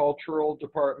agricultural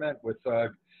department, with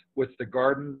the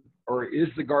garden, or is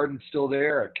the garden still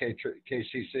there at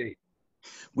KCC?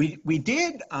 We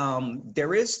did.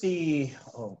 There is the,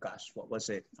 oh gosh, what was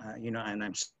it? You know, and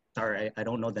I'm sorry, I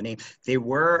don't know the name. They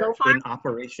were in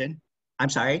operation. I'm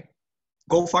sorry.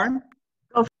 Go Farm?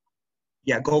 Go.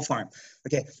 Yeah, Go Farm.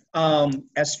 Okay.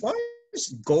 As far as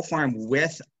Go Farm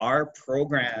with our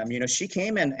program, you know, she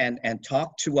came and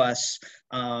talked to us.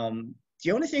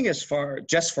 The only thing is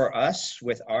just for us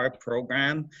with our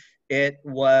program, it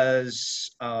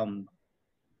was the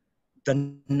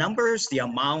numbers, the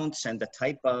amounts, and the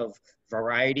type of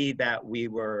variety that we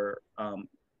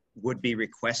would be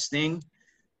requesting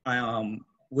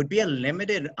would be a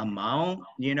limited amount,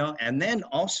 you know. And then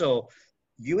also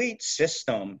U8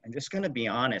 system, I'm just going to be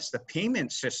honest, the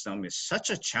payment system is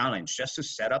such a challenge just to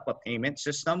set up a payment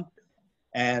system.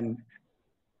 And,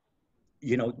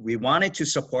 you know, we wanted to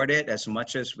support it as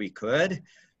much as we could,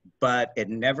 but it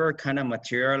never kind of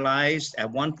materialized.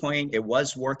 At one point, it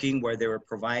was working where they were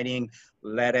providing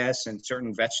lettuce and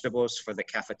certain vegetables for the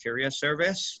cafeteria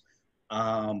service.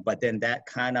 But then that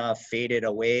kind of faded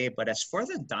away. But as for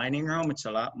the dining room, it's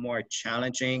a lot more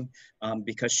challenging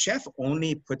because chef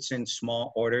only puts in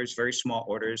small orders, very small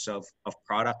orders of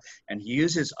product, and he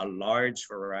uses a large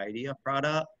variety of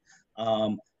product.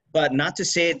 But not to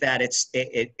say that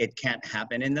it can't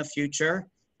happen in the future.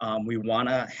 We want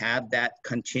to have that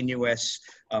continuous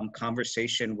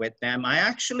conversation with them. I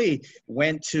actually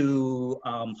went to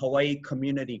Hawaii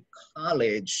Community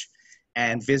College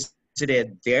and visited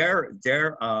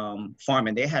their farm,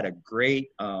 and they had a great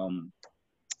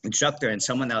instructor and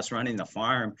someone that was running the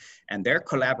farm, and their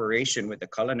collaboration with the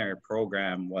culinary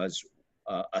program was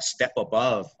a step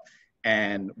above.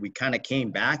 And we kind of came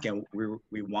back and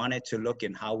we wanted to look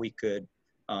in how we could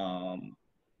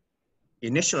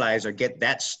initialize or get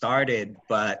that started,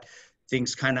 but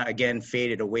things kind of again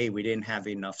faded away. We didn't have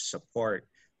enough support.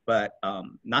 But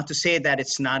not to say that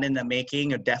it's not in the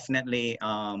making, or definitely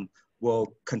we'll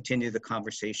continue the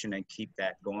conversation and keep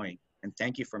that going. And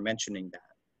thank you for mentioning that.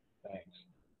 Thanks.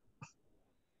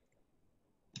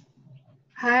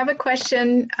 I have a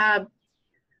question.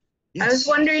 Yes. I was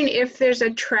wondering if there's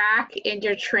a track in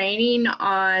your training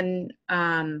on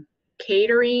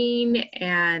catering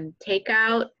and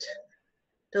takeout,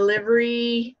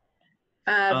 delivery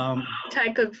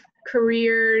type of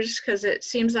careers, because it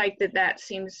seems like that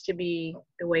seems to be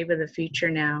the wave of the future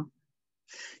now.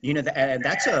 You know,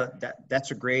 that's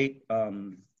a great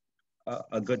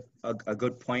a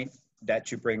good point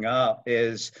that you bring up.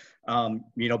 Is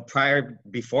you know,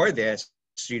 before this,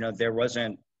 you know, there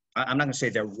wasn't, I'm not gonna say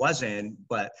there wasn't,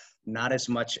 but not as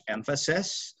much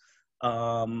emphasis.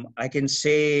 I can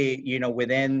say, you know,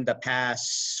 within the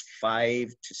past 5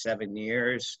 to 7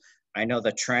 years, I know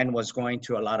the trend was going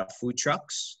to a lot of food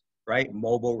trucks, right?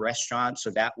 Mobile restaurants. So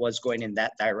that was going in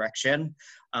that direction.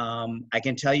 I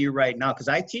can tell you right now,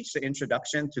 because I teach the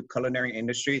introduction to culinary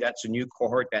industry. That's a new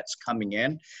cohort that's coming in.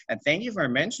 And thank you for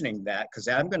mentioning that, because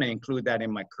I'm going to include that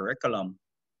in my curriculum.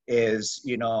 Is,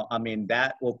 you know, I mean,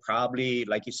 that will probably,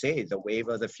 like you say, the wave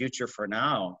of the future for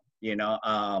now. You know,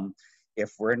 if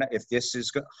we're not, if this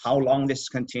is how long this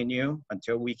continue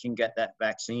until we can get that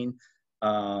vaccine,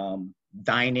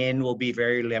 dine-in will be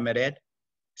very limited.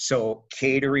 So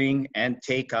catering and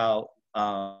takeout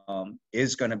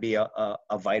is going to be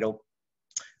a vital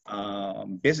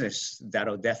business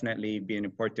that'll definitely be an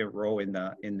important role in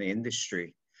the industry.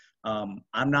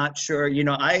 I'm not sure, you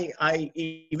know, I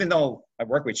even though I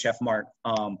work with Chef Mark,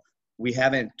 we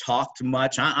haven't talked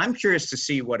much. I'm curious to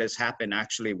see what has happened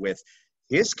actually with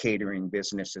his catering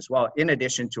business as well. In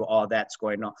addition to all that's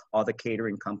going on, all the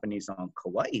catering companies on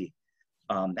Kauai.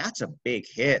 That's a big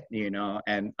hit, you know,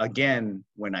 and again,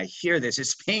 when I hear this,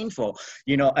 it's painful,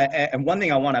 you know, and one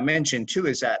thing I want to mention too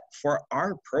is that for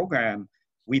our program,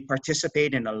 we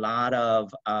participate in a lot of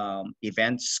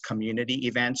events, community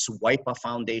events. WIPA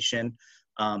Foundation,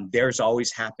 theirs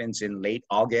always happens in late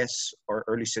August or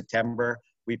early September.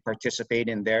 We participate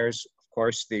in theirs. Of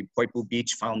course, the Poipu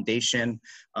Beach Foundation,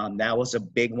 that was a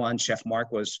big one. Chef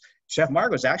Mark was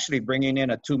actually bringing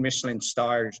in a 2 Michelin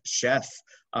star chef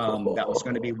that was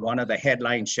going to be one of the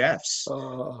headline chefs.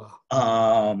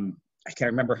 I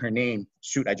can't remember her name.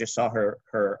 Shoot, I just saw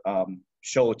her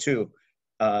show too.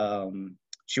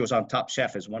 She was on Top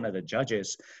Chef as one of the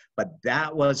judges, but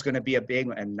that was going to be a big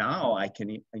one. And now I can,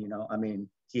 you know, I mean,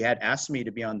 he had asked me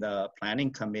to be on the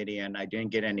planning committee and I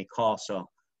didn't get any call. So,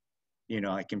 you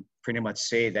know, I can pretty much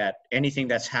say that anything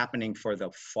that's happening for the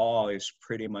fall is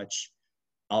pretty much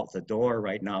out the door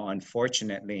right now,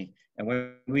 unfortunately. And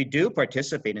when we do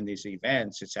participate in these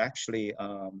events, it's actually,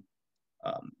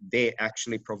 they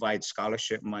actually provide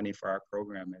scholarship money for our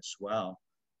program as well.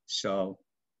 So,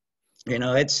 you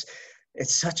know, it's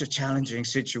such a challenging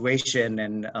situation,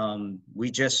 and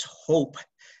we just hope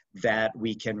that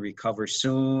we can recover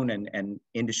soon and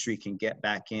industry can get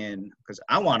back in, because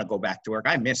I want to go back to work.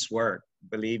 I miss work,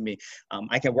 believe me.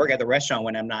 I can work at the restaurant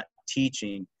when I'm not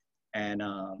teaching, and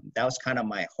that was kind of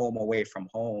my home away from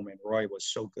home, and Roy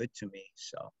was so good to me.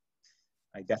 So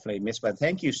I definitely miss, but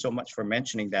thank you so much for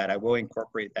mentioning that. I will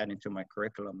incorporate that into my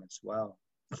curriculum as well.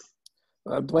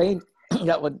 Dwayne,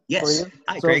 got one yes. for you.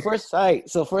 Hi, so Greg.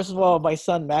 First of all, my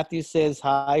son Matthew says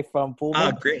hi from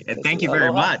Puma. Oh, great. And thank you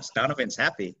very much. Donovan's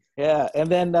happy. Yeah. And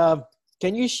then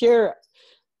can you share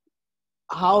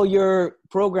how your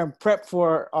program prepped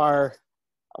for our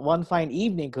One Fine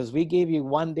Evening? Because we gave you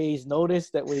 1 day's notice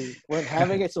that we weren't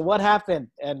having it. So what happened?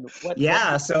 And what?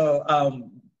 Yeah. So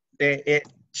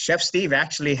Chef Steve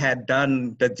actually had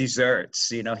done the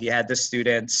desserts. You know, he had the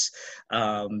students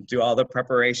do all the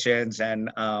preparations,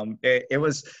 and it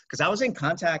was because I was in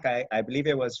contact. I believe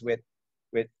it was with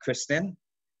Kristen,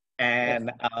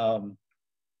 and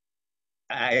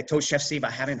I told Chef Steve I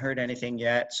haven't heard anything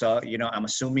yet. So you know, I'm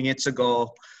assuming it's a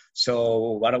go.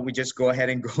 So why don't we just go ahead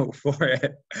and go for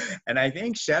it? And I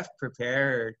think Chef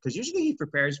prepared, because usually he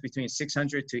prepares between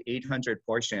 600 to 800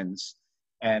 portions,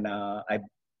 and I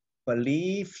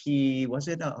believe was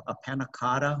it a panna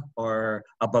cotta or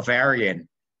a Bavarian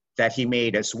that he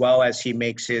made, as well as he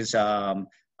makes his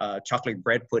chocolate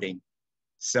bread pudding.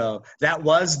 So that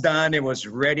was done. It was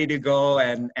ready to go.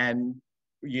 And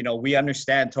you know, we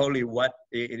understand totally what,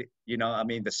 you know, I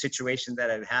mean, the situation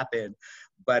that had happened.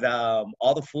 But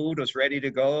all the food was ready to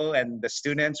go. And the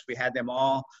students, we had them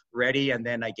all ready. And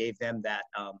then I gave them that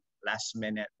last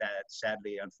minute that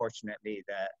sadly, unfortunately,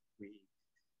 that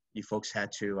you folks had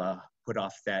to put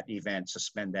off that event,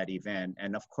 suspend that event.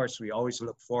 And of course, we always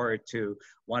look forward to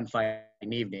One Fine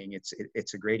Evening.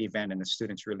 It's a great event and the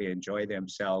students really enjoy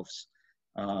themselves.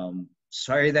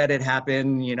 Sorry that it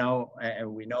happened, you know,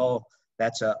 and we know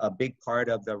that's a big part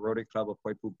of the Rotary Club of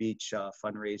Poipu Beach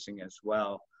fundraising as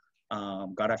well.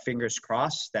 Got our fingers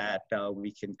crossed that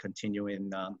we can continue in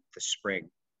the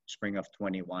spring of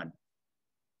 21.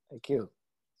 Thank you.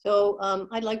 So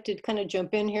I'd like to kind of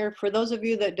jump in here. For those of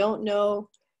you that don't know,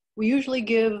 we usually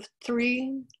give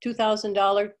 3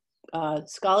 $2,000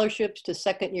 scholarships to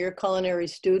second-year culinary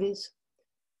students.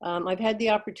 I've had the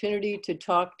opportunity to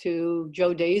talk to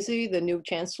Joe Daisy, the new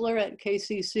chancellor at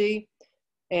KCC,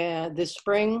 and this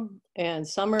spring and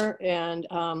summer. And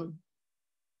I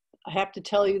have to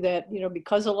tell you that, you know,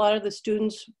 because a lot of the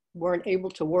students weren't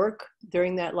able to work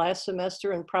during that last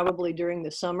semester and probably during the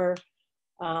summer,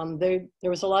 there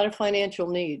was a lot of financial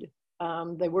need.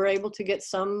 They were able to get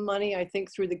some money, I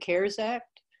think, through the CARES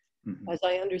Act, as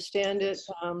I understand it.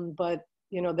 But,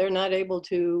 you know, they're not able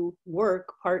to work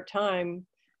part-time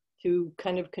to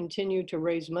kind of continue to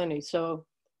raise money. So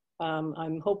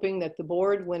I'm hoping that the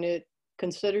board, when it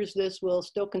considers this, will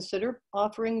still consider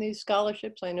offering these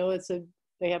scholarships. I know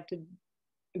they have to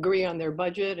agree on their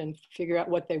budget and figure out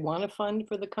what they want to fund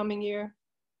for the coming year.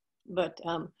 But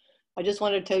I just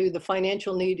want to tell you the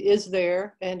financial need is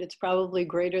there, and it's probably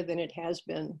greater than it has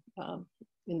been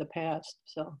in the past.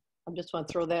 So I just want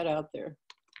to throw that out there.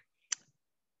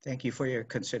 Thank you for your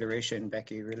consideration,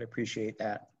 Becky. Really appreciate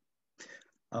that.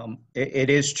 It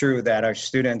is true that our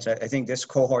students, I think this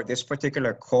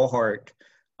particular cohort,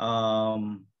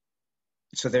 so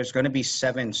there's going to be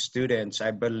 7 students.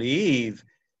 I believe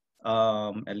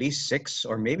at least 6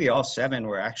 or maybe all 7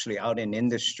 were actually out in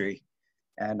industry.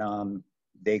 And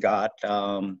they got,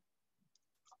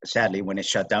 sadly, when it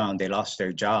shut down, they lost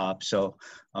their job. So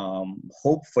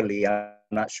hopefully, I'm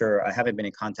not sure, I haven't been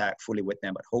in contact fully with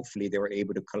them, but hopefully they were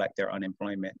able to collect their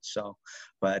unemployment. So,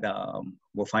 but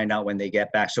we'll find out when they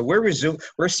get back. So we're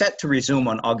set to resume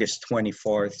on August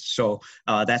 24th. So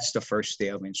that's the first day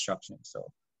of instruction. So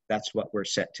that's what we're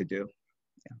set to do.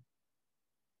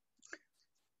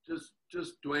 Yeah.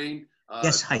 Just Duane.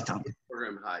 Yes, hi, Tom.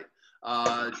 Program, hi.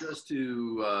 Just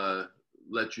to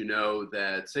let you know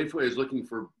that Safeway is looking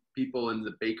for people in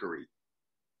the bakery.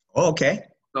 Oh, okay.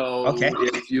 So okay.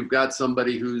 If you've got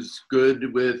somebody who's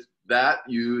good with that,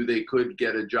 they could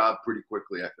get a job pretty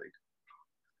quickly, I think.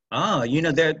 Ah, you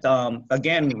know, that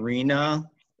again, Rena,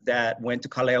 that went to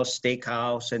Kaleo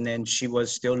Steakhouse, and then she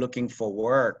was still looking for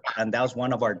work, and that was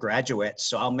one of our graduates.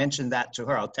 So I'll mention that to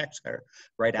her. I'll text her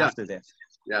right after this.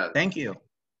 Yeah. Thank you.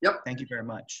 Yep. Thank you very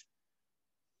much.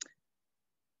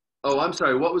 Oh, I'm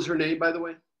sorry. What was her name, by the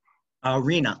way?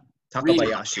 Rena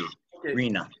Takabayashi. Okay.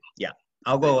 Rena. Yeah.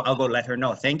 I'll go let her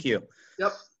know. Thank you.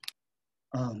 Yep.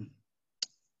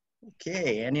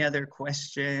 Okay. Any other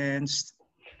questions?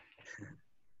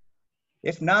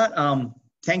 If not,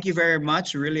 thank you very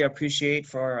much. Really appreciate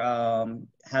for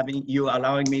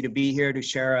allowing me to be here to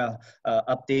share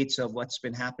updates of what's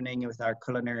been happening with our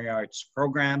culinary arts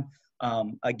program.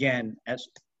 Again, as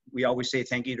we always say,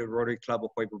 thank you to Rotary Club of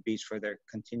Poipu Beach for their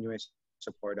continuous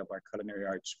support of our culinary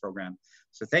arts program.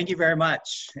 So thank you very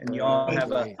much. And you all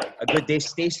have a good day.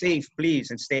 Stay safe, please,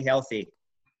 and stay healthy.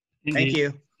 Indeed. Thank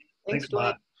you. Thanks,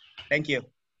 Duane. Thank you.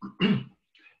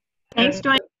 Thanks,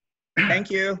 Duane.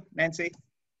 Thank you, Nancy.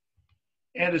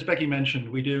 And as Becky mentioned,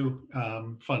 we do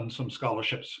fund some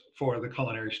scholarships for the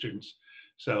culinary students.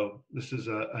 So this is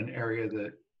an area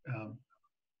that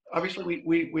obviously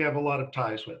we have a lot of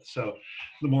ties with. So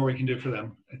the more we can do for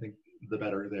them, I think the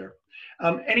better there.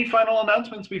 Any final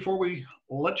announcements before we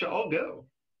let you all go?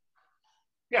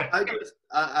 Yeah.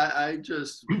 I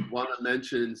just want to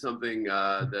mention something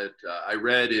that I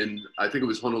read in, I think it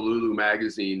was Honolulu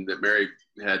magazine, that Mary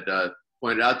had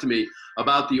pointed out to me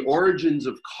about the origins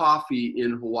of coffee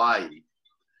in Hawaii.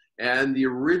 And the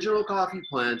original coffee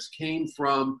plants came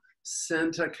from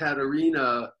Santa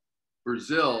Catarina,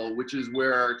 Brazil, which is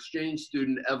where our exchange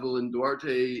student Evelyn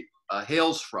Duarte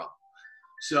hails from.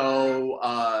 So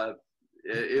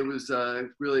it was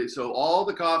really, so all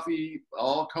the coffee,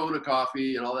 all Kona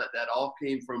coffee and all that all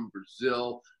came from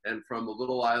Brazil and from a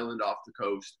little island off the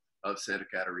coast of Santa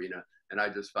Catarina. And I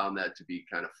just found that to be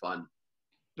kind of fun.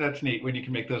 That's neat when you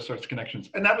can make those sorts of connections.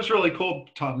 And that was really cool,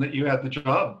 Tom, that you had the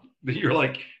job, that you're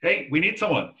like, hey, we need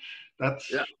someone.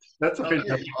 That's a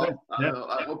fantastic thing.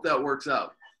 I hope that works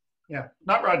out. Yeah,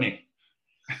 not Rodney.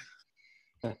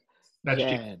 That's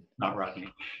Jan. not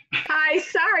Rodney. Hi,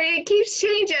 sorry, it keeps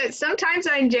changing. Sometimes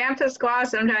I'm Jan Pasquale,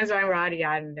 sometimes I'm Roddy,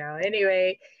 I don't know.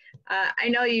 Anyway, I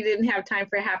know you didn't have time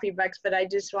for Happy Bucks, but I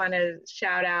just want to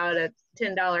shout out a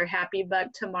 $10 Happy Buck.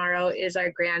 Tomorrow is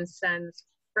our grandson's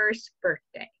first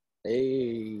birthday.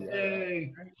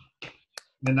 Hey.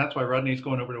 And that's why Rodney's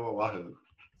going over to Oahu.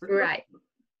 Right.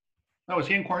 Oh, is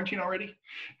he in quarantine already?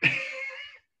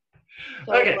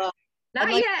 So, okay.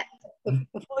 Not yet.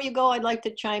 Before you go, I'd like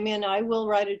to chime in. I will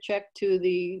write a check to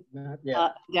the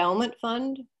endowment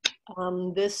fund.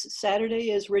 This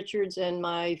Saturday is Richard's and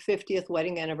my 50th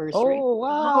wedding anniversary. Oh,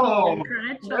 wow.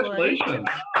 Congratulations.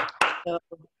 So,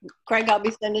 Craig, I'll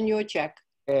be sending you a check.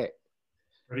 Hey.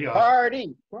 Pretty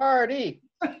awesome. Party.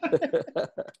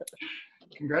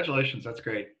 Congratulations. That's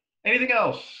great. Anything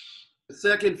else? The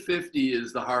second 50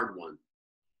 is the hard one.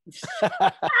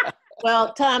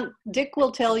 Well, Tom, Dick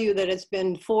will tell you that it's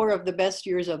been 4 of the best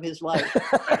years of his life.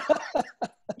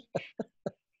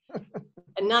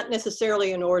 And not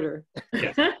necessarily in order.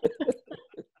 Yeah.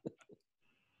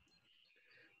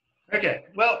 Okay.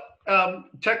 Well,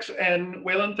 Tex and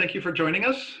Waylon, thank you for joining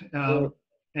us.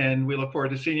 And we look forward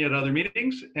to seeing you at other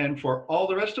meetings. And for all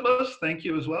the rest of us, thank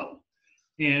you as well.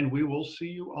 And we will see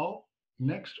you all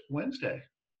next Wednesday.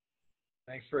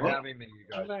 Thanks for having me, you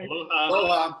guys. Aloha.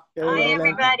 Aloha. Okay, Bye, Waylon.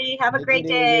 everybody. Have a Take great it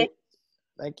day. easy.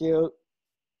 Thank you.